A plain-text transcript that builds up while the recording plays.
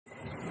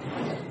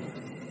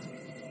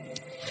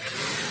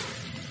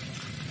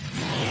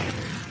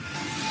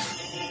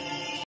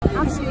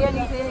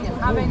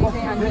have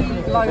anything, and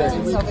he loaded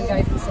himself and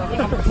gave himself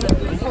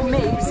comfort for me,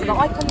 so that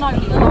I can know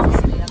he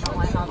loves me and that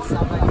I have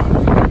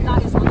salvation.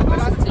 That is what the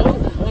gospel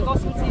teaches. The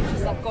gospel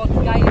teaches that God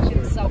gave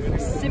himself for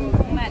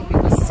sinful men,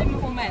 because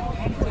sinful men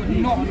could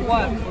not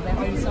work for their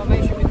own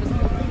salvation, because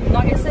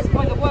like it says,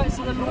 by the words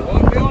of the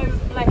Lord, no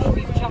flesh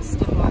be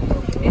justified.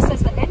 It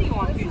says that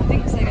anyone who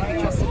thinks they're going to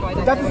be justified,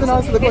 that doesn't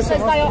answer the question. It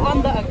says they are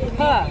under a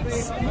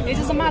curse. It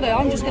doesn't matter,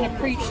 I'm just going to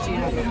preach to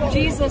you.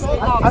 Jesus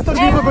loves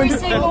every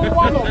single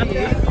one of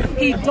you.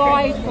 He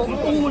died for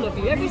all of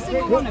you. Every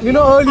single one of you.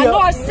 Earlier, and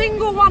not a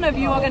single one of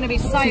you are going to be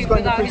saved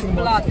without his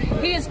blood.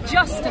 He is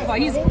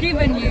justified. He's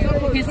given you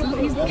his.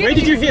 Where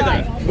did you hear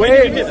that?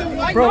 Where did you hear that?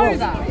 I know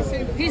that.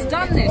 He's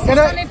done this. He's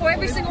done it for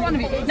every single one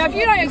of you. Now, if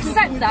you don't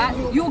accept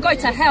that, you'll go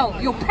to hell.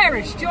 You'll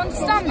perish. Do you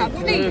understand that?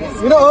 Please.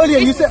 Earlier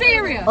it's you said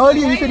serious.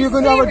 Earlier you said you're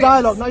going to have a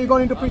dialogue. Now you're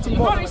going into preaching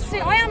more. No,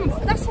 I am.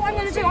 That's what I'm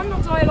going to do. I'm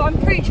not dialogue.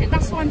 I'm preaching.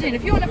 That's what I'm doing.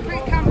 If you want to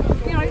preach,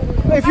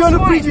 if you want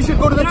to preach, you should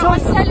go to the church. I'm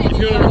telling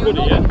you, you're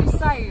not going to be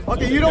saved.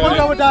 Okay, you don't want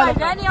to have a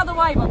dialogue. Any other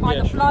way but by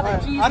the blood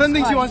of Jesus. I don't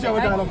think she wants to have a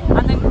dialogue.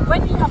 And then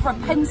when you have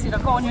repented,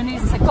 I've got on your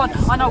knees and said, God,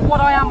 I know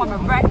what I am. I'm a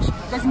wretch.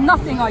 There's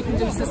nothing I can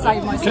do to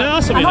save myself. Can I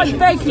ask something?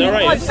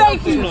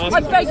 And I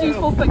beg you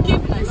for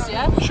forgiveness,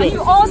 yeah? Sure. And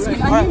you ask me,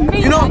 and you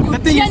mean it,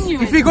 and you're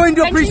genuine. If we go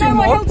into a preaching and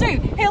you know mode, what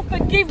he'll do? He'll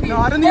forgive you. No,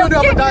 I don't think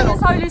he'll you give have a you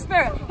his Holy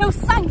Spirit. He'll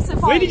sanctify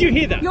you. Where did you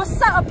hear that? You're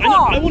set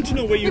apart. I want to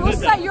know where you heard that.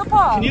 He will set you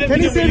apart.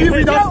 Can you save you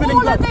without spilling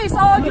blood?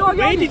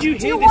 Where did you hear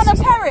this? Do you want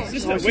to perish?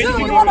 Sister, Do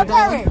you want to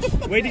perish?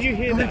 Where did you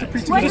hear that?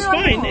 It's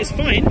fine, it's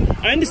fine.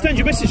 I understand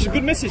your message, it's a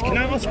good message. Can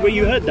I ask where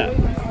you heard that?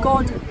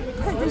 God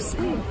put this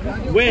in.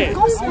 Where? The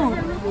gospel.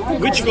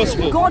 Which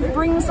gospel? God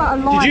brings that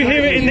alive. Did you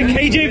hear it in the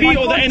KJV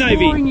or the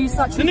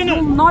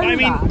NIV? No. I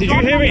mean, did you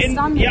hear it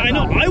in... Yeah, I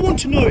know. I want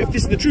to know if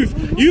this is the truth.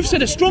 You've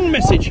said a strong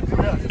message,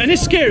 and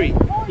it's scary.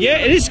 Yeah,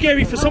 it is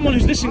scary for someone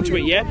who's listening to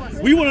it, yeah?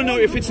 We want to know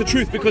if it's the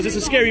truth because it's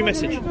a scary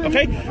message,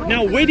 okay?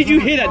 Now, where did you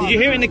hear that? Did you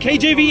hear it in the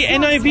KJV,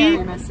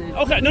 NIV?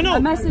 Okay, no.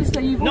 A message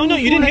that you've no,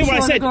 you didn't hear what I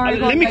said.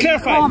 Let me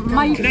clarify.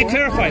 Can I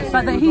clarify?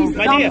 But that he's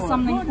done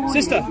something for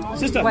Sister.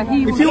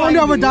 If you want to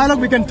have a dialogue,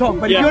 we can talk.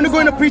 But if you want to go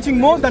into preaching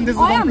more, then this is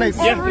one place.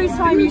 Every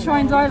time you try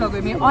and dialogue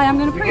with me, I am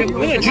going to preach. Do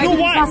you know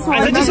why?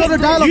 That's not a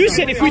dialogue. You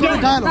said if we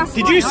don't dialogue.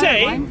 Did you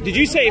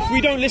say if we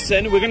don't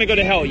listen, we're going to go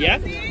to hell, yeah?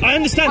 I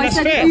understand, that's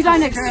fair. If you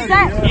don't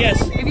accept.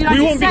 Yes. If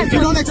you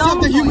don't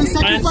accept the human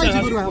sacrifice,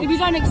 you go to hell. If you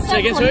don't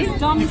accept what he's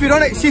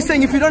done. She's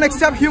saying if you don't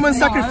accept human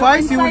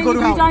sacrifice, you will go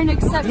to hell. If you don't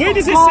accept Where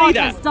does it what say God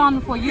that? has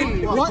done for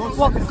you.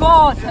 What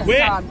God has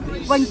done.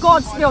 When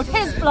God spilled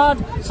his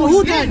blood. So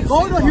who died?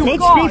 God or human?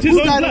 God spilled his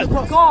own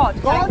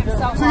blood. God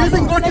himself. So you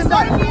think God can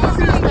die?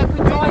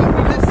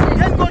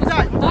 Can God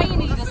die? They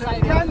need a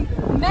saviour.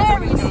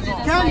 Mary needed a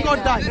saviour. Can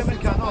God die?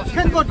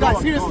 Can God die?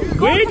 Seriously.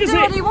 Where does do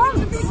what he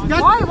wants.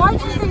 Why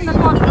do you think that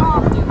God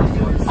can't do what he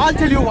wants? I'll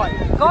tell you why.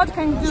 God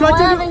can do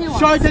whatever he wants.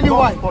 Shall I tell you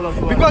why?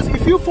 Because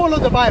if you follow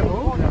the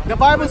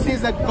Bible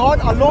says that God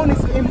alone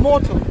is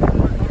immortal.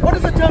 What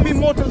does the term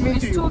immortal mean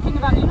to you? It's talking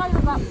about, you know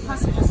that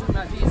passage is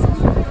about Jesus.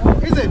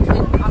 Is it?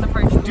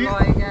 Unapproachable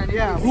lie again.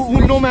 Yeah,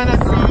 whom no man has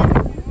seen.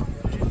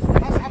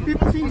 Have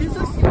people seen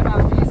Jesus?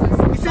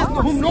 It says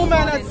whom no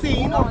man has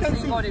seen or can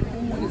see. God in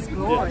all his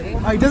glory.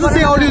 It doesn't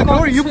say all his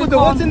glory. You put the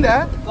words in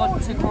there.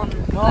 God took on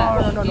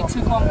flesh. No. He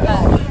took on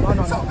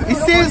flesh. It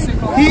says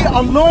he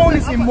alone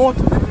is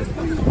immortal.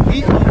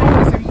 He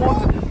alone is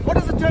immortal. What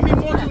does the term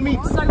immortal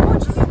mean? So what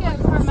did you get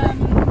from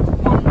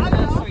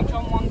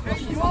John 1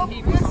 questions on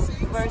Hebrews,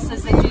 where it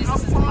says that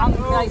Jesus is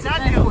uncreated,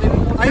 therefore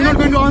immortal? Are you not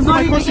going to answer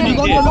my question? I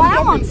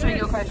am answering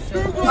your question.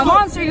 I'm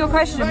answering your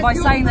question by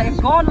saying that if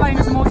God alone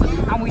is immortal,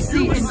 and we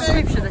see in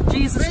Scripture that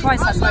Jesus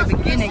Christ has no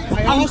beginning,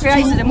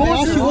 uncreated, immortal.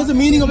 I asked you what's the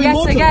meaning of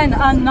immortal. Yes, again,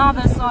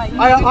 another side.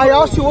 I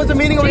asked you what's the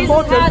meaning of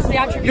immortal.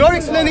 Has You're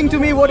explaining to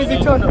me what is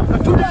eternal.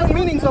 Two different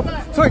meanings of,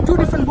 two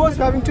different words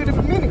having two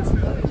different meanings.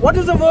 What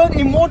does the word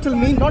immortal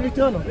mean, not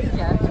eternal?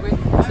 Yeah, to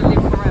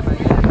live forever,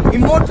 yeah.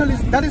 Immortal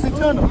that is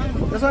eternal.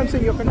 That's why I'm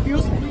saying you're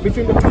confused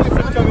between the two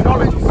different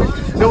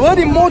terminologies. The word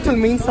immortal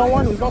means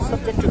someone who's not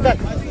subject to death.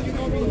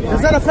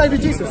 Does that apply to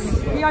Jesus?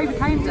 He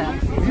overcame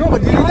death. No,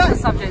 but did he die?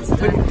 Subject to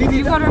death.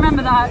 You've got to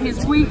remember that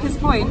his weakest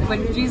point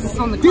when Jesus was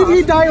on the cross. Did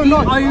he die or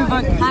not? He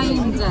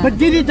overcame death. But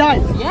did he die?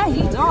 Yeah,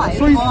 he died.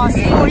 So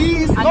he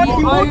is not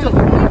immortal.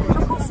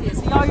 Of course he is.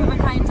 He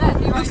overcame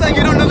death. Looks like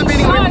you don't know the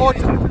meaning of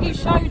immortal. He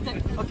showed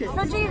that. Okay.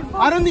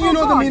 I don't think you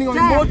know the meaning of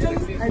immortal,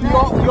 and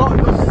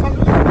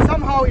you're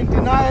somehow in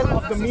denial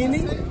of the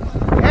meaning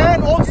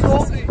and also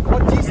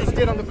what Jesus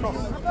did on the cross.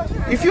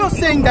 If you're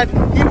saying that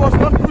he was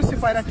not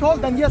crucified at all,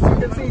 then yes, you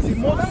can say he's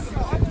immortal.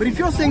 But if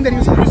you're saying that he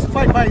was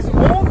crucified by his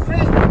own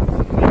creation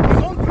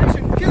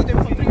killed him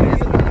for 3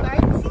 days and 3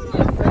 nights,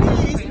 then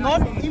he is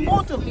not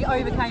immortal. He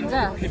overcame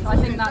death. I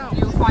think that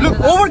you'll find. Look,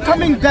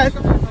 overcoming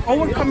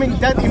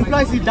death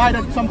implies he died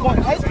at some point,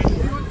 right?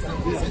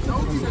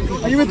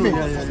 Are you with me?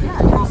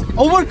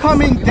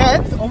 Overcoming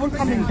death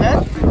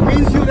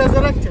means you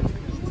resurrected.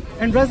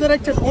 And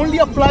resurrected only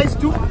applies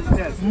to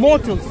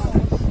mortals.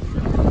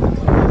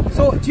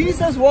 So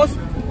Jesus was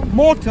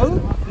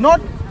mortal,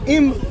 not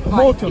immortal.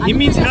 mortal. He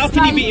means how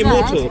can he be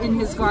immortal? In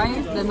his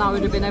grave, then that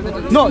would have been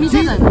evidence. No, he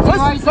didn't.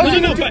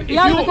 He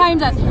overcame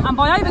death, and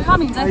by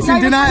overcoming death, it's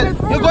in denial.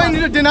 You're going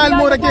into denial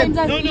mode again.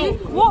 No.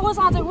 What was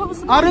the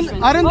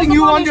punishment? I don't think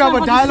you want to have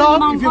a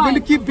dialogue if you're going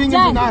to keep being in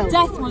denial.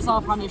 Death was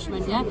our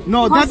punishment, yeah?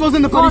 No, that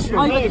wasn't the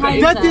punishment.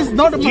 Death is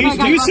not a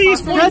punishment. Do you see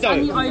his point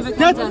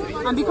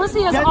though? And because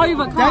he has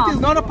overcome, that is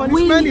not a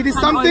punishment. It is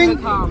something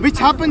which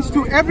happens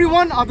to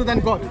everyone other than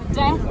God.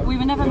 Death, we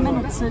were never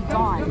meant to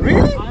die.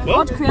 Really?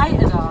 God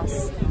created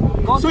us.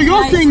 So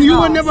you're saying you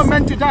were never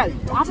meant to die?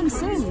 Adam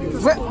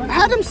sinned. Well,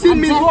 Adam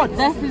sin means what?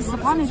 Death is the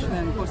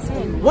punishment for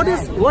sin. What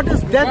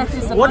does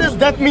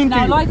that mean to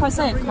you? Now, like I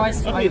said,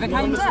 Christ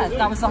overcame death.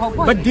 That was the whole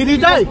point. But did he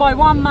die? By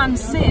one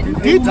man's sin.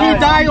 Did he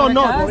die or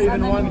not?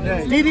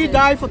 Did he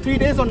die for 3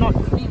 days or not?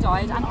 He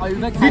died and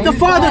overcame. Did the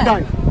Father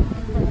die?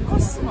 Of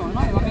course not. No,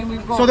 I mean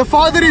we've got. So the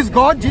Father is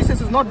God.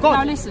 Jesus is not God.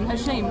 Now listen,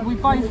 Hashim, we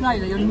both know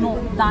that you're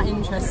not that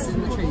interested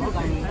in the truth,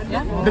 don't you?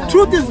 Yeah. The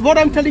truth is what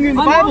I'm telling you in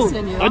the Bible.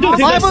 I don't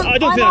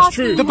think that's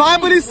true. The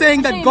Bible is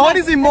saying that God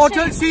is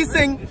immortal. She's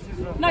saying.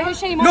 No,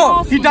 Hashim,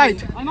 no, he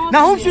died.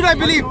 Now whom should I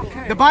believe?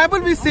 The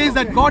Bible says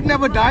that God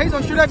never dies,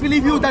 or should I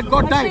believe you that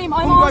God died? Hashim,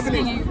 I'm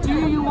asking you,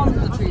 do you want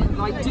the truth?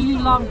 Like, do you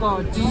love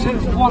God? Do you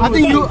want I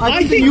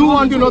think you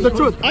want to know the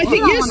truth. I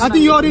think yes. I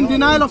think you are in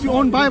denial of your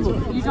own Bible.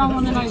 You don't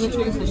want to know the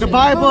truth, Hashim. The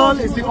Bible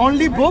is the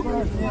only book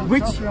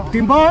which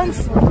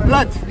demands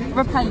blood.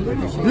 Repent,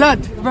 Hashim.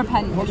 Blood.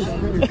 Repent,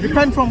 Hashim.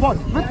 Repent from what?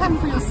 Repent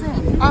for your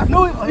sin. I have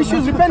no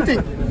issues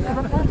repenting.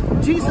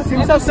 Jesus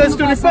himself says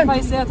to repent.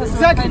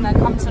 Exactly.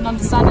 Come to an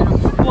understanding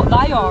of what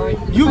they are.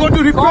 You got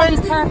to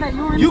repent. Perfect,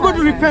 you got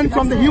to repent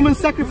from the human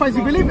sacrifice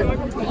you believe in.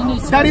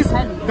 That is,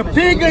 the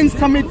pagans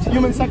commit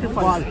human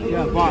sacrifice.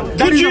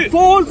 That is a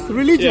false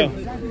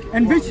religion,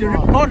 and which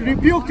God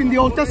rebuked in the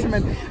Old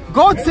Testament.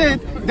 God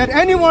said that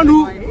anyone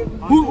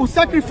who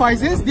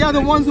sacrifices, they are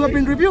the ones who have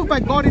been rebuked by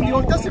God in the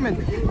Old Testament.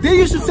 They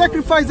used to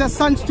sacrifice their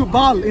sons to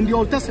Baal in the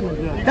Old Testament.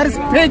 That is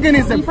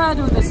paganism. We've heard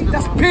all this before.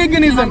 That's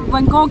paganism.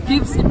 When God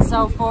gives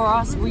himself for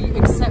us, we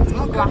accept it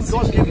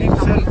gratitude and we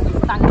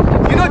thank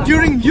him. You know,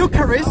 during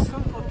Eucharist,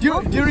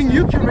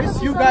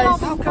 you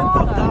guys... I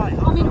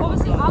mean,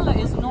 obviously Allah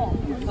is not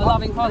a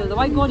loving father. The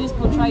way God is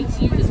portrayed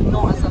to you is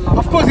not as a loving.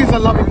 Of course he's a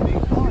loving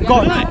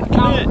God.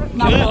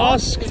 Can I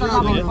ask? It's a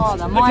loving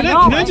father.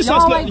 Can I just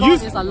ask?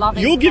 Like,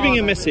 you're giving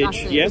a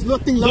message, yeah.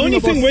 The only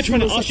thing we're trying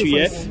to ask you,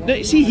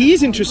 yeah. See, he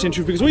is interested in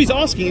truth because what he's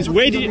asking is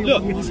where did it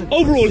look?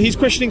 Overall, he's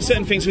questioning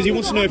certain things because he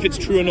wants to know if it's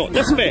true or not.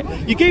 That's fair.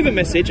 You gave a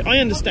message. I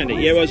understand it.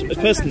 Yeah, as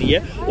personally,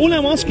 yeah. All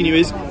I'm asking you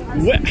is,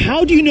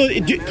 how do you know?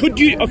 Could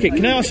you? Okay,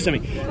 can I ask you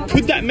something?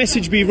 Could that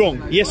message be wrong?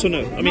 Yes or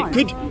no? I mean,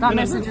 could that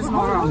message is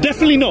not wrong?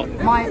 Definitely not.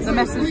 The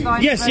message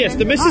that yes,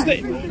 the message that.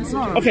 It's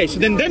not wrong. Okay, so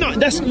then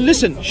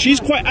listen. She's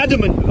quite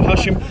adamant,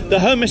 Hashim, that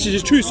her message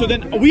is true. So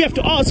then we have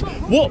to ask,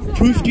 what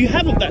proof do you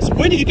have of that? So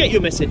where did you get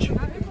your message?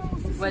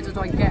 Where did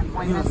I get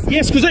my message?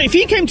 Yes, because if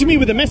he came to me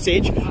with a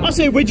message, I'll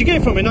say, where'd you get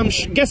it from? And I'm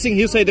guessing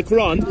he'll say the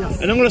Quran,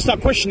 and I'm going to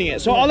start questioning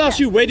it. So I'll ask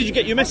you, where did you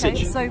get your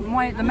message? Okay, so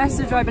the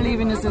message I believe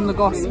in is in the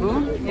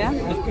Gospel, yeah?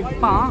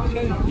 But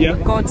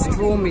God's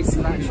drawn me to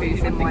that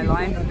truth in my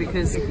life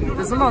because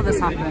there's a lot that's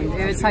happened.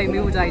 It would take me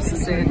all day to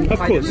sit and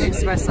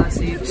express that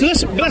to you. So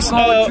that's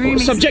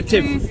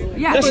subjective.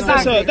 Yeah,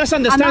 exactly. That's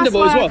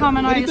understandable as well.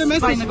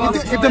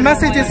 If the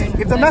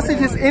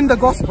message is in the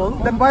Gospel,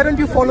 then why don't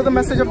you follow the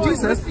message of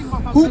Jesus,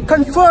 who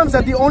confirms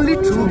that the only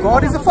true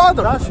God is the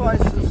Father? Does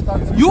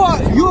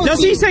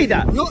he say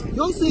that?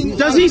 You're saying.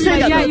 Does he say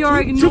that? Yeah, you're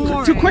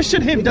ignoring. To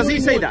question him, does he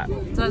say that?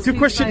 To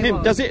question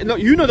him, does it? Look,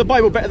 you know the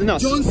Bible better than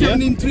us. John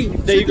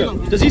 17:3. There you go.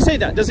 Does he say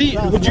that? Does he?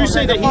 Would you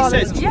say that he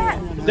says? Yeah.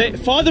 The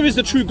Father is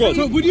the true God.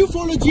 So would you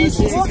follow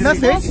Jesus'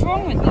 message? What's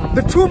wrong with that?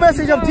 The true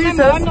message of Jesus.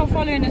 I'm not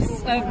following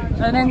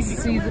an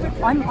entity.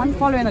 I'm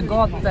following a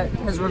God that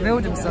has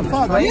revealed himself.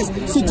 Yes.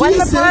 So when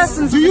Jesus the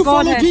persons do you of the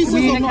follow Godhead Jesus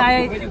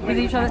communicate with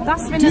each other,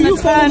 that's been do an you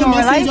follow the eternal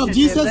message relationship. of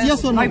Jesus?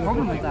 Yes or no? No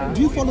problem with that.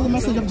 Do you follow the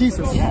message of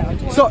Jesus?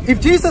 Yeah. So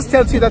if Jesus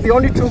tells you that the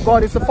only true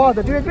God is the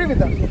Father, do you agree with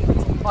that?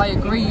 I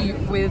agree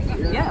with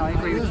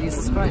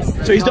Jesus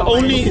Christ. So he's the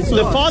only.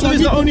 The Father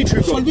is the only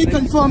true God. Shall we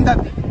confirm that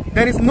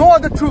there is no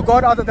other true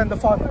God other than the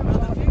Father?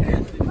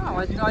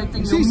 I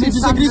think she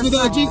disagrees with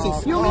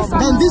Jesus.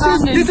 Then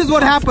this is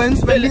what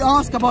happens when we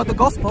ask about the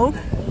gospel.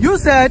 You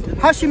said,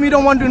 Hashim, you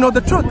don't want to know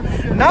the truth.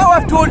 Now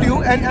I've told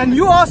you, and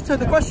you asked her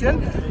the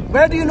question,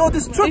 where do you know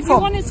this truth if from?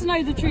 You wanted to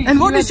know the truth. And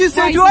what did she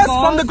say to us?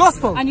 From the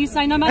gospel. And you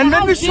say no matter and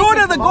when we showed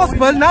her the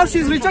gospel, now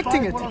she's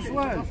rejecting it.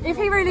 If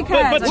he really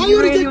cares, why are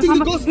you rejecting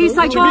the gospel? He's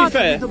like, God,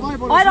 fair,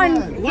 I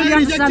don't really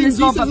understand this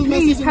God, but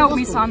please help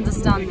me to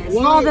understand this.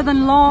 Rather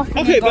than laughing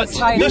at God's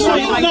faith. Do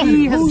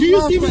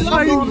you see what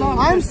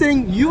I'm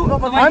saying?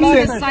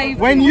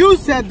 When you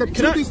said the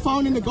truth is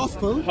found in the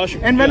gospel,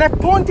 and when I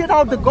pointed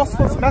out the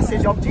gospel's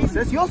message of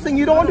Jesus, you're saying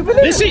you don't want to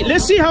believe it.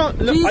 Let's see how.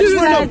 Look, I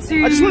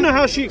just want to know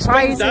how she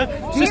explains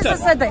that. Jesus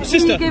said that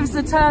he gives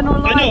eternal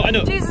life. I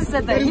know. Jesus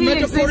said that he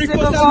exists in the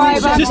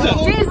Bible.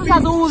 Jesus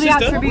has all the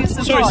attributes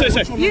of God.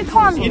 Sorry. You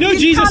can't. You know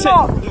Jesus said.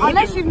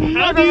 Unless you've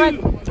never read.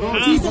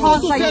 Jesus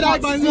also said, I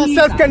by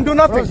myself can do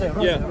nothing.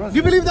 Yeah. Do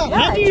you believe that? Yeah,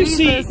 How do you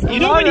see? You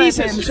know when he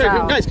says, sorry,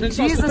 guys, can I just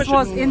ask a Jesus question?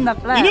 was in the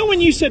flesh. You know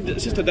when you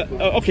said, sister, that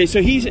okay,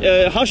 so he's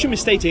Hashim is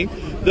stating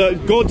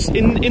that God's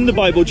in the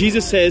Bible.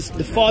 Jesus says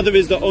the Father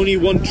is the only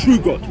one true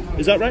God.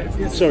 Is that right?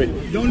 Yes. Sorry.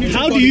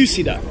 How do you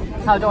see that?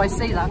 How do I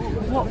see that?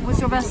 What was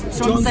your best?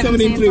 John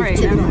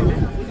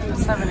 17:3.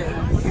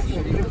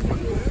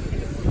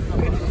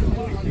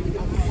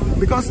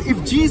 Because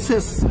if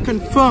Jesus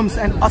confirms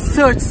and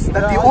asserts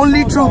that the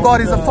only true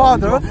God is the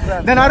Father,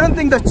 then I don't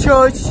think the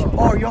church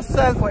or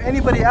yourself or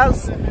anybody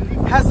else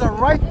has a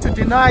right to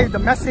deny the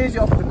message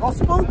of the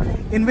gospel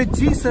in which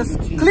Jesus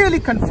clearly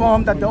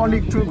confirmed that the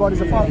only true God is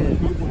the Father.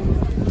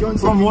 John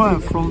from where?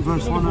 From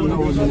verse 1 and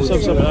onwards.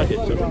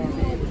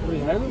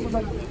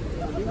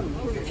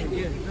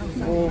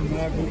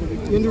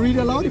 You want to read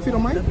aloud if you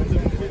don't mind?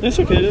 That's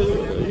okay.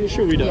 You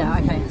should read it. Yeah,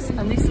 okay.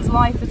 And this is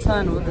life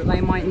eternal, that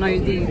they might know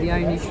thee, the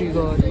only true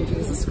God, and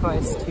Jesus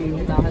Christ,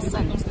 whom thou hast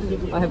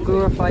sent. I have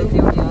glorified thee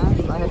on the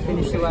earth, I have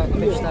finished the work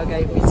which thou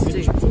gave me to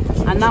do.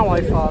 And now,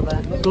 O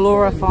Father,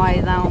 glorify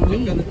thou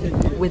me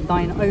with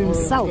thine own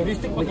self,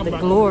 with the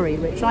glory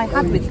which I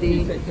had with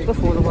thee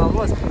before the world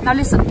was. Now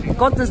listen,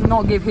 God does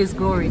not give his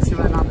glory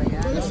to another,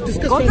 yeah?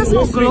 God does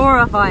not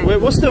glorify Wait,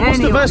 what's the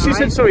verse you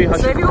said? Sorry,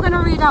 Hashim. So if you're going to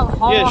read out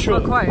half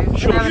the quote,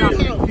 fair enough.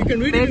 You can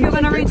read But it if you're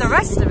going to read the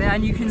rest of it,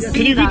 and you can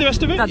see read the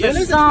rest of it? that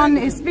the Son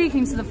is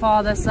speaking to the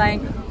Father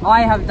saying,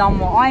 I have done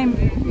what I'm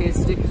here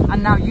to do,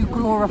 and now you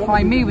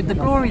glorify me with the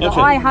glory that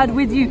I had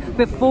with you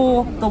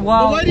before the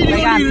world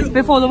began.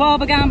 Before the world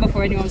began,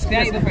 before anyone was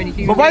created, before any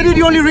human. But why did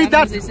you only read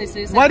that?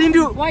 Why didn't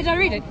you? Why did I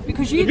read it?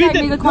 Because you gave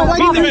me the quote.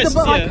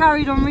 I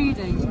carried on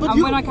reading.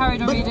 And when I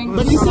carried on reading,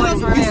 but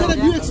instead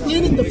of you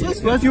explaining the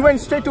first verse, you went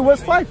straight to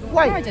verse 5.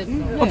 Why? No, I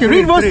didn't. Okay,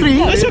 read verse 3.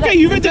 That's okay,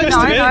 you read the rest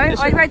of it. No,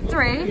 I read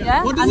 3,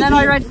 yeah, and then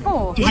I read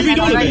 4, Did you and read then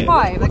all I of read it?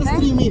 5, What does okay?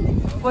 3 mean?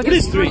 What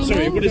is 3?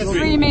 Sorry, what is 3?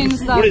 3 means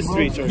that What is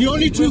 3? Sorry. The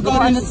only true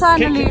God an is...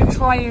 eternally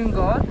triune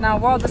God. Now,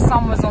 while the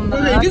Son was on the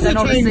earth, then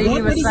obviously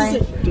he was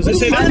saying... Does it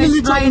say that? I'm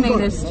explaining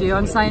this to you.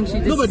 I'm saying to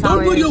you this is how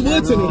don't put your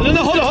words in it.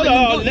 No, hold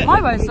on.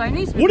 My words don't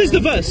need to be. What is the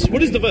verse?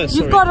 What is the verse?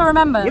 You've got to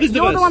remember, What is the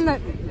you're verse? the one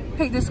that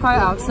picked this quote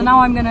out, so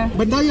now I'm going to...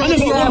 But now you're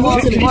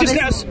what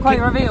this quote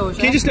reveals.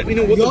 Can you just let me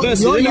know what the verse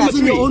is? You're Number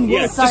using your own 3.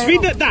 words. Just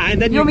read that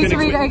and then you want me to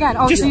read it again?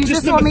 Oh, so you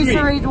just want me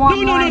to read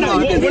one line? No.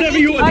 Whatever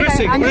you're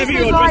addressing. And this Whatever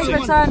is you're life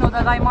addressing. eternal,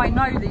 that they might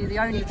know thee, the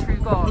only true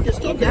God.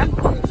 Yeah?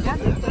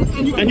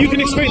 And you can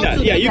explain that.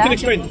 Yeah, you can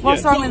explain.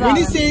 What's wrong with that? When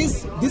he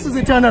says, this is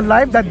eternal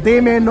life, that they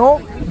may know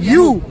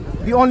you,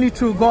 the only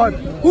true God.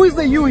 Who is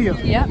the you here?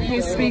 Yeah,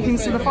 he's speaking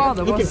to the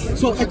Father. Okay,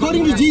 so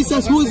according to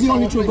Jesus, who is the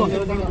only true God?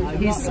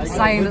 He's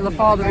saying that the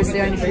Father is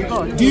the only true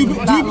God. Do you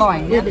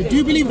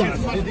believe that?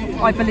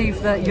 I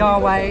believe that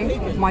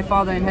Yahweh, my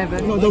Father in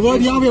heaven. No, the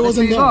word Yahweh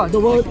wasn't there. God.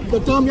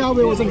 The term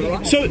Yahweh wasn't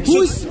there. So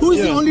who is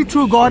the only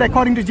true God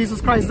according to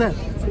Jesus Christ there?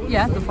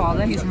 Yeah, the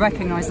Father. He's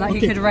recognised that. Okay.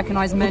 He could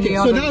recognize many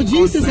other. So now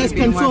Jesus has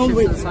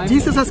confirmed.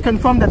 Jesus has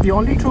confirmed that the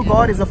only true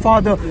God is the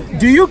Father.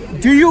 Do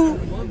you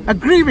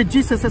agree with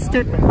Jesus'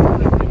 statement?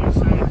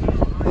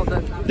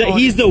 that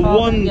he's the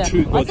one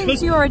true God. I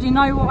think you already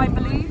know what I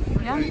believe.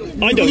 Yeah.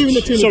 I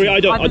don't. Sorry, I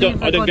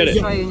don't get it.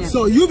 Yeah.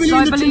 So you believe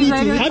in the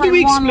Trinity. How do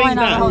we explain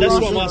that? That's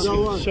what I'm asking.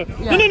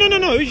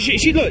 No.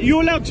 Look,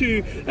 you're allowed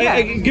to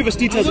give us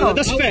details on that.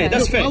 That's fair.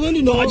 That's fair. I want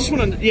to know. I just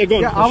want to. Yeah, go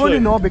on. Yeah, I want to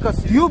know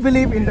because you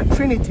believe in the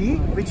Trinity,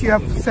 which you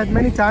have said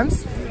many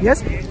times.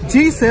 Yes,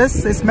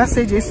 Jesus'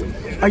 message is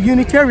a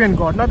Unitarian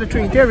God, not a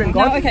Trinitarian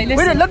God. No, okay,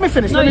 listen. Wait, let me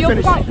finish.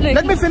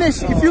 Let me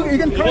finish. If you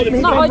can correct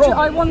me. No,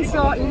 I want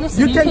to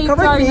listen. You can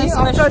correct me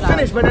after I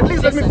finish, but at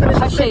least let me finish.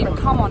 Hashim,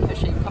 come on.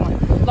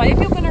 Like if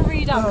you're going to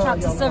read out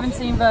chapter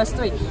 17 verse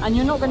 3 and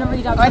you're not going to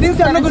read out chapter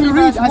 17 I'm not going to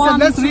read. I said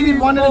let's read it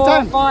one at a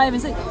time. 5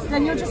 and 6,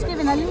 then you're just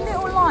giving a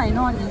little line,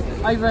 aren't you?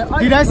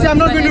 Did I say I'm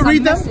not going to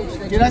read them?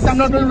 Did I say I'm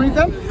not going to read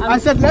them? I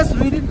said let's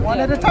read it one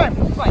at a time.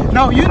 Right.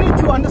 Now you need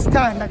to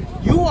understand that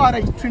you are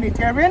a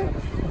Trinitarian.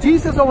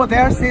 Jesus over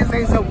there says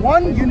there is a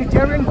one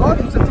Unitarian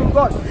God who's a true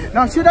God.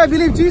 Now should I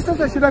believe Jesus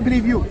or should I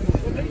believe you?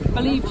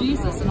 Believe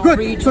Jesus and good.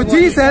 Read so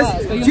Jesus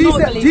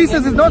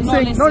is not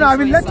saying no. I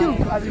will let you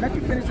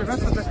finish the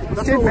rest of the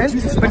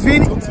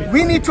statement. But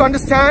we need to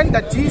understand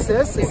that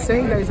Jesus is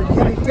saying there is a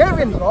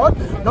Unitarian God,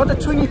 not a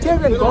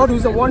Trinitarian God who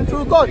is a one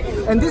true God.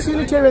 And this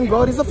Unitarian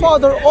God is the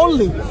Father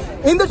only.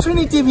 In the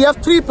Trinity we have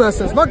three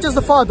persons, not just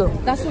the Father.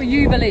 That's what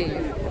you believe.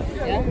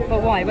 Yeah?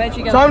 But why? Where do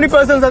you get so how many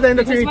persons are there in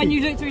the Trinity? Because when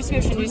you look through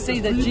Scripture, you see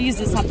that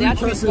Jesus had the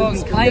attributes of God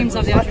and claims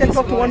of the attributes of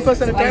God. I can talk to one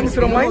person at a time if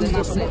you don't mind.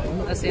 That's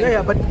it. That's it.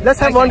 Yeah, but let's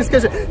have one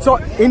discussion. So,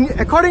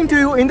 according to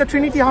you, in the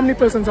Trinity, how many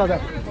persons are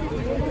there?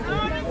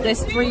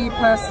 There's three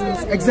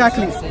persons.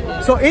 Exactly.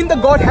 So, in the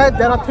Godhead,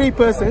 there are three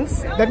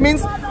persons. That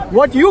means,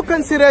 what you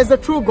consider as the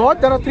true God,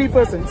 there are three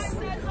persons.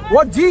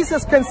 What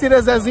Jesus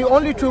considers as the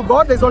only true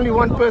God, there's only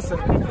one person.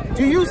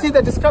 Do you see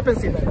the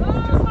discrepancy there?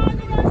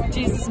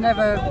 Jesus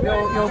never,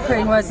 you're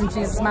putting words in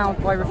Jesus'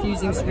 mouth by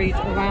refusing to read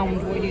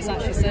around what he's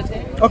actually said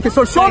here. Okay,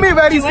 so show me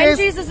where he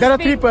says there are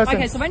three persons.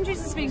 Okay, so when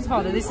Jesus speaks to the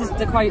Father, this is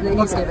the quote that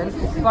he's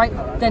given, right?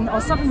 Then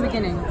I'll start from the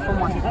beginning, from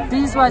 1.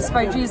 These words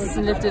spoke Jesus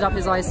and lifted up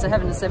his eyes to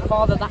heaven and said,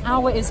 Father, the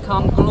hour is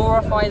come,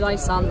 glorify thy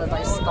Son, that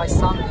thy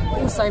Son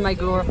also may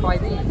glorify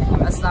thee,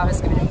 as thou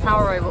hast given him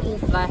power over all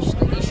flesh,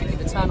 that he should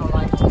give eternal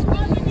life to all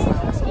beings thou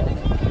hast given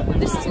him.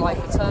 And this is life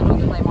eternal,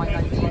 that they might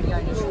know thee, the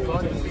only true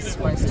God, and Jesus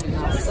Christ whom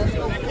thou hast sent.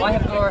 I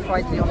have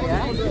glorified thee on the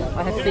earth,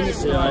 I have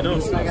finished the work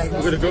which thou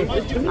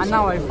gavest me. And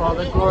now, O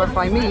Father,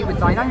 glorify me with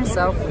thine own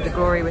self, with the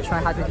glory which I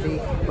had with thee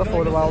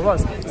before the world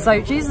was.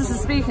 So Jesus is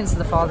speaking to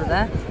the Father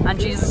there, and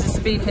Jesus is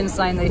speaking,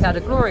 saying that he had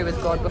a glory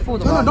with God before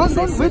the world was.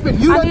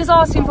 And he's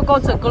asking for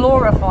God to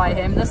glorify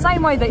him, the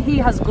same way that he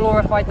has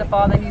glorified the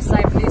Father. He's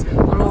saying, please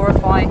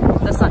glorify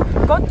the Son.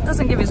 God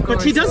doesn't give his glory.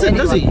 But he doesn't,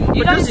 does he?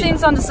 You don't seem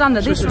to understand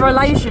that this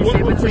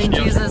relationship between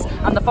Jesus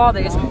and the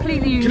Father is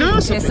completely unique.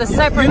 It's a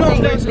separate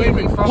thing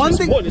completely from one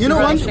thing.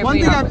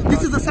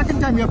 This is the second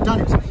time you have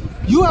done it.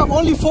 You have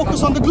only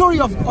focused on the glory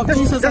of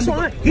Jesus. That's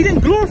why he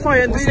didn't glorify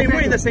it in the same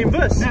way in the same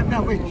verse.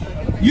 Now wait.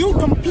 You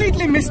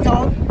completely missed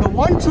out the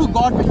one true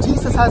God which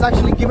Jesus has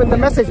actually given the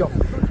message of.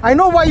 I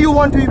know why you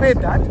want to evade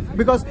that,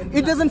 because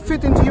it doesn't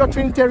fit into your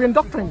Trinitarian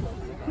doctrine.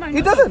 No,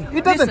 it doesn't.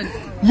 It doesn't.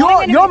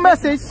 Listen, your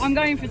message. I'm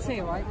going for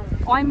 2, right?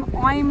 I'm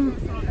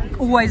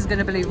always going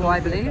to believe what I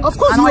believe. Of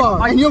course you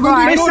are. And you're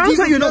going to know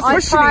Jesus. I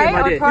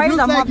pray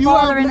that my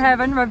Father in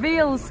heaven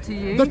reveals to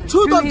you the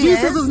truth of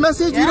Jesus'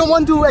 message. You don't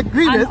want to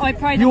agree with. I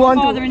pray that my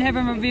Father in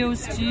heaven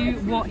reveals to you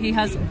what he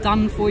has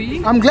done for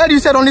you. I'm glad you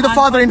said only the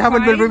Father in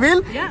heaven will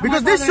reveal,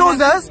 because this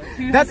shows us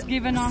that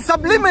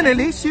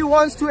subliminally she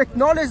wants to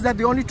acknowledge that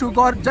the only true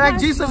God, like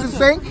Jesus is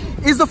saying,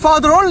 is the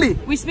Father only.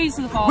 We speak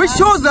to the Father. Which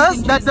shows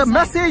us that the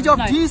message of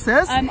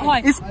Jesus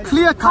is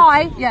clear cut.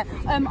 Hi,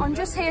 I'm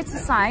just here to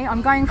say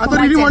I'm going for my dinner. I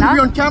thought you didn't want to be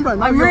on camera.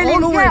 I'm really,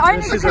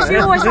 only because you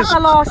always have the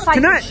last say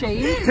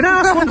machine. Can I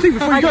ask one thing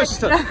before you go,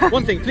 sister?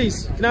 One thing,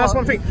 please. Can I ask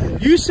one thing?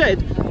 You said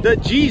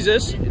that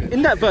Jesus,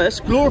 in that verse,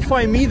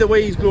 glorify me the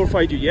way he's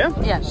glorified you, yeah?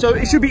 Yeah. So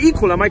it should be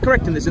equal, am I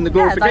correct in this, in the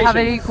glorification? Yeah, they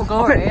have an equal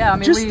glory, okay. yeah. I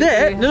mean, just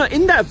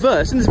in that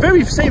verse, in this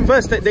very same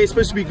verse that they're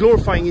supposed to be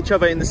glorifying each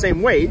other in the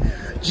same way,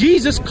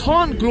 Jesus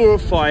can't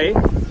glorify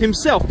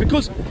himself,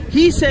 because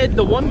he said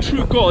the one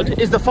true God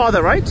is the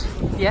Father, right?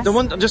 Yes. The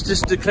one, just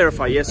to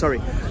clarify, sorry.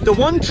 The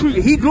one true,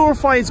 he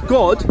glorifies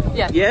God,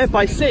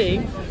 by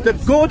saying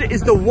that God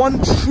is the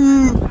one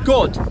true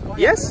God.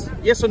 Yes?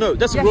 Yes or no?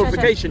 That's a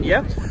glorification,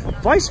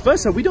 Vice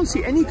versa, we don't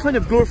see any kind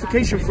of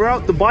glorification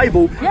throughout the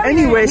Bible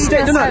anywhere.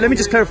 Let me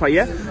just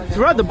clarify,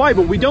 Throughout the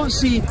Bible, we don't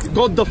see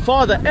God the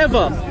Father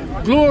ever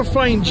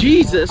glorifying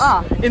Jesus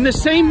in the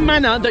same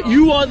manner that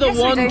you are the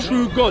one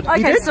true God.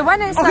 Okay, so when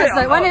it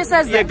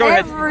says that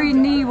every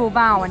knee will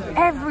bow and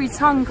every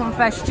tongue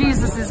confess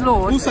Jesus is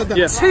Lord, to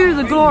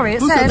the glory,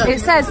 it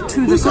says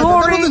to the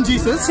glory,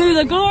 to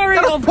the glory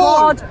of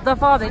God the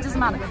Father. It doesn't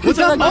matter. To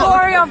the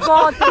glory of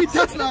God.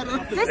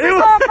 This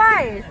is our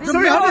faith. This is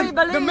what we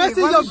believe. The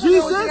message of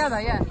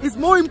Jesus is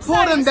more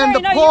important than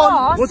the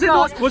Paul. Was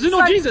it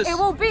not Jesus? It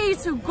will be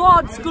to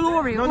God's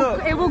glory.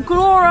 It will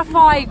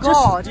glorify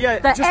God.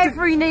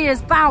 Every knee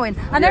is bowing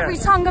and every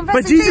tongue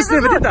confesses. But Jesus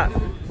never did that.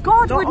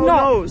 God would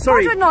not.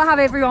 God would not have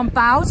everyone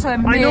bow to a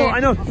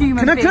mere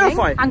human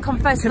being and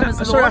confess them as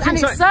the Lord. And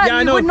it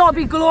certainly would not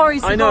be glory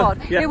to God.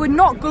 It would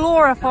not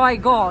glorify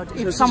God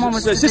if someone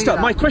was to do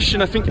that. My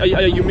question, I think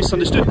you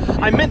misunderstood.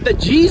 I meant that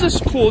Jesus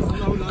called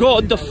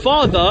God the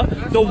Father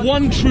the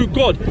one true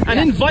God, and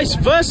in vice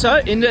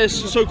versa, in the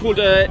so-called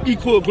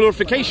equal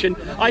glorification,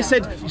 I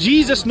said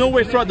Jesus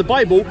nowhere throughout the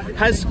Bible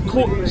has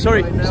called.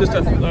 Sorry, sister,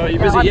 are you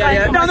busy?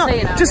 No.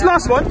 Just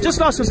last one,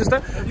 sister.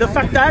 The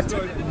fact that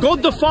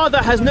God the Father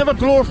has never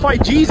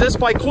glorified Jesus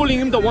by calling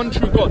him the one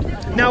true God.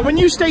 Now, when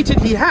you stated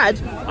he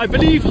had, I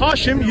believe,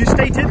 Hashim, you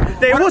stated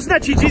that it wasn't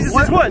actually Jesus'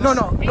 words. No.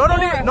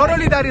 Not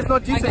only that is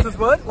not Jesus'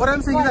 word. What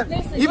I'm saying is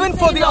that even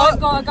for the...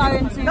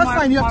 That's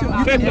fine, you have to...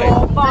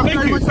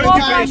 Thank you for your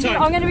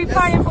time. I'm going to be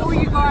praying for all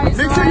you guys.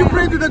 Make sure you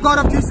pray to the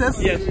God of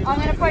Jesus. Yes. I'm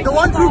going to pray the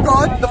one true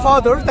God, the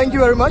Father. Thank you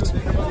very much.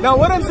 Now,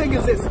 what I'm saying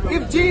is this.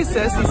 If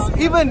Jesus is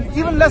even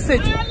let's say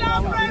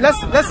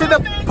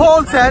that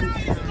Paul said,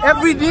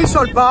 every knee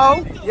shall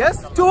bow,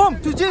 yes, to whom?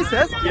 To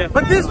Jesus.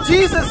 But this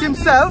Jesus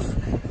himself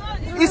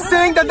is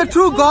saying that the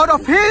true God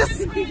of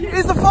his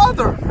is the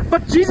Father.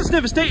 But Jesus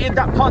never stated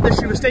that part that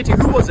she was stating.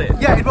 Who was it?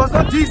 Yeah, it was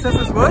not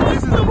Jesus' words.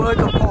 This is the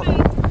words of Paul.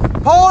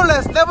 Paul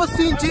has never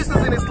seen Jesus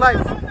in his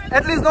life,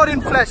 at least not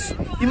in flesh.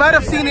 He might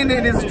have seen it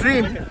in his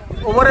dream,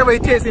 or whatever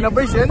it is, in a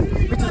vision,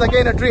 which is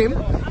again a dream.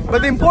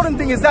 But the important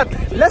thing is that,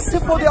 let's say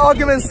for the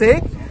argument's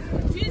sake,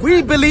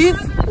 we believe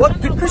what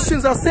the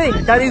Christians are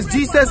saying, that is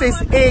Jesus is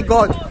a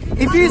God.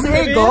 If he is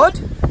a God...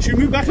 Should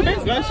we move back a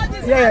bit, guys?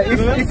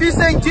 If he's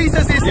saying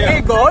Jesus is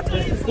a God,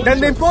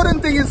 then the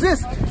important thing is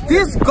this.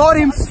 This God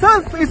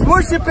himself is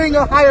worshipping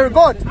a higher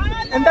God,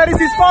 and that is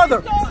his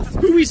Father.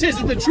 Who he says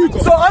is the true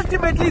God. So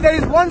ultimately there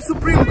is one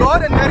supreme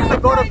God, and that is the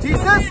God of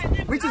Jesus,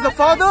 which is the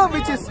Father,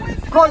 which is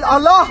called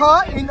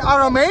Allah in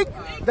Aramaic,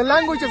 the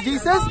language of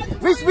Jesus,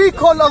 which we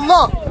call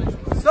Allah.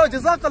 So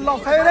Jazakallah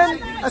khairan.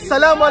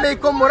 Assalamu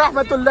alaikum wa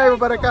rahmatullahi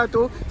wa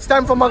barakatuh. It's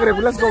time for Maghrib.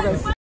 Let's go,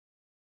 guys.